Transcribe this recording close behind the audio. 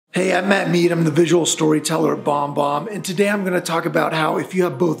Hey, I'm Matt Mead. I'm the visual storyteller at BombBomb, and today I'm going to talk about how if you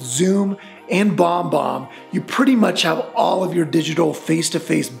have both Zoom and BombBomb, you pretty much have all of your digital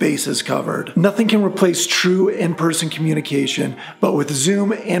face-to-face bases covered. Nothing can replace true in-person communication, but with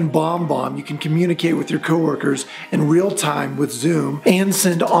Zoom and BombBomb, you can communicate with your coworkers in real time with Zoom and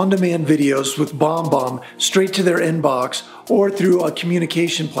send on-demand videos with BombBomb straight to their inbox or through a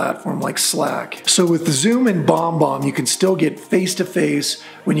communication platform like Slack. So with Zoom and BombBomb, you can still get face-to-face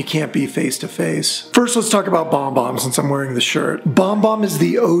when you can't be face-to-face. First, let's talk about BombBomb since I'm wearing the shirt. BombBomb is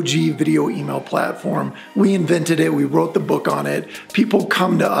the OG video email platform. We invented it, we wrote the book on it. People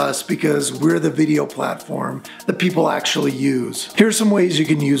come to us because we're the video platform that people actually use. Here's some ways you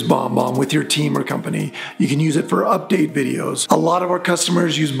can use BombBomb with your team or company. You can use it for update videos. A lot of our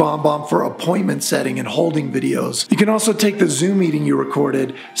customers use BombBomb for appointment setting and holding videos. You can also take the Zoom meeting you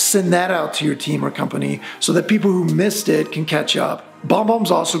recorded, send that out to your team or company so that people who missed it can catch up. BombBomb's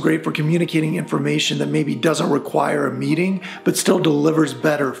also great for communicating information that maybe doesn't require a meeting, but still delivers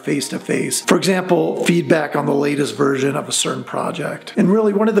better face-to-face. For example, feedback on the latest version of a certain project. And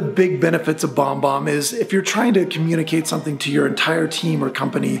really, one of the big benefits of BombBomb is if you're trying to communicate something to your entire team or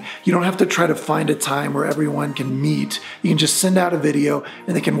company, you don't have to try to find a time where everyone can meet. You can just send out a video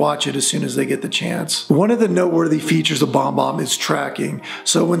and they can watch it as soon as they get the chance. One of the noteworthy features of BombBomb is tracking.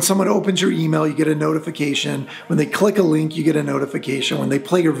 So when someone opens your email, you get a notification. When they click a link, you get a notification. When they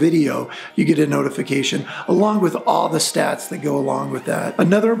play your video, you get a notification, along with all the stats that go along with that.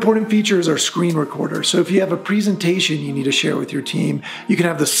 Another important feature is our screen recorder. So if you have a presentation you need to share with your team, you can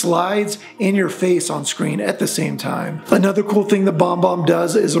have the slides and your face on screen at the same time. Another cool thing that BombBomb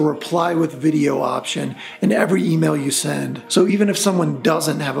does is a reply with video option in every email you send. So even if someone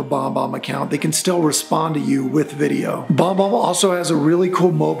doesn't have a BombBomb account, they can still respond to you with video. BombBomb also has a really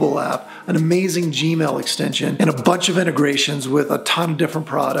cool mobile app, an amazing Gmail extension, and a bunch of integrations with a ton of different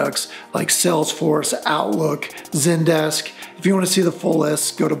products like Salesforce, Outlook, Zendesk. If you want to see the full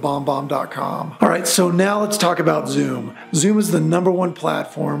list, go to bombbomb.com. All right, so now let's talk about Zoom. Zoom is the #1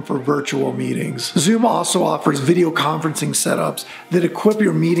 platform for virtual meetings. Zoom also offers video conferencing setups that equip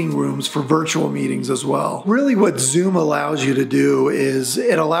your meeting rooms for virtual meetings as well. Really what Zoom allows you to do is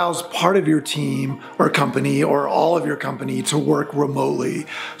it allows part of your team or company or all of your company to work remotely.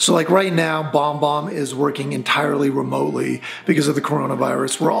 So like right now, BombBomb is working entirely remotely because of the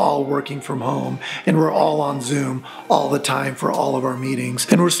coronavirus. We're all working from home and we're all on Zoom all the time for all of our meetings.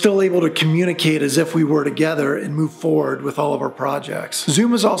 And we're still able to communicate as if we were together and move forward with all of our projects.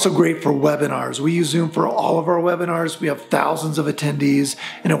 Zoom is also great for webinars. We use Zoom for all of our webinars. We have thousands of attendees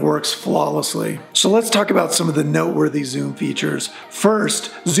and it works flawlessly. So let's talk about some of the noteworthy Zoom features. First,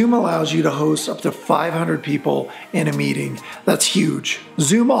 Zoom allows you to host up to 500 people in a meeting. That's huge.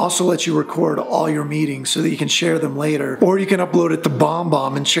 Zoom also lets you record all your meetings so that you can share them later, or you can upload it to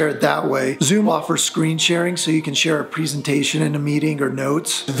BombBomb and share it that way. Zoom offers screen sharing so you can share a presentation in a meeting or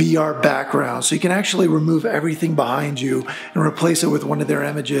notes, VR background, so you can actually remove everything behind you and replace it with one of their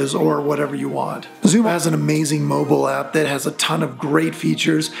images or whatever you want. Zoom has an amazing mobile app that has a ton of great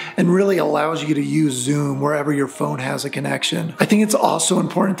features and really allows you to use Zoom wherever your phone has a connection. I think it's also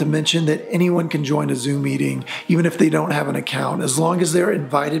important to mention that anyone can join a Zoom meeting, even if they don't have an account. As long as they're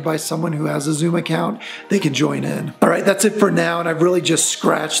invited by someone who has a Zoom account, they can join in. All right, that's it for now, and I've really just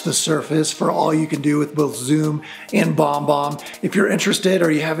scratched the surface for all you can do with both Zoom and BombBomb. If you're interested or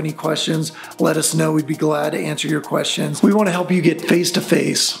you have any questions, let us know. We'd be glad to answer your questions. We want to help you get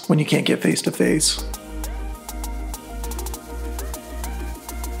face-to-face when you can't get face-to-face.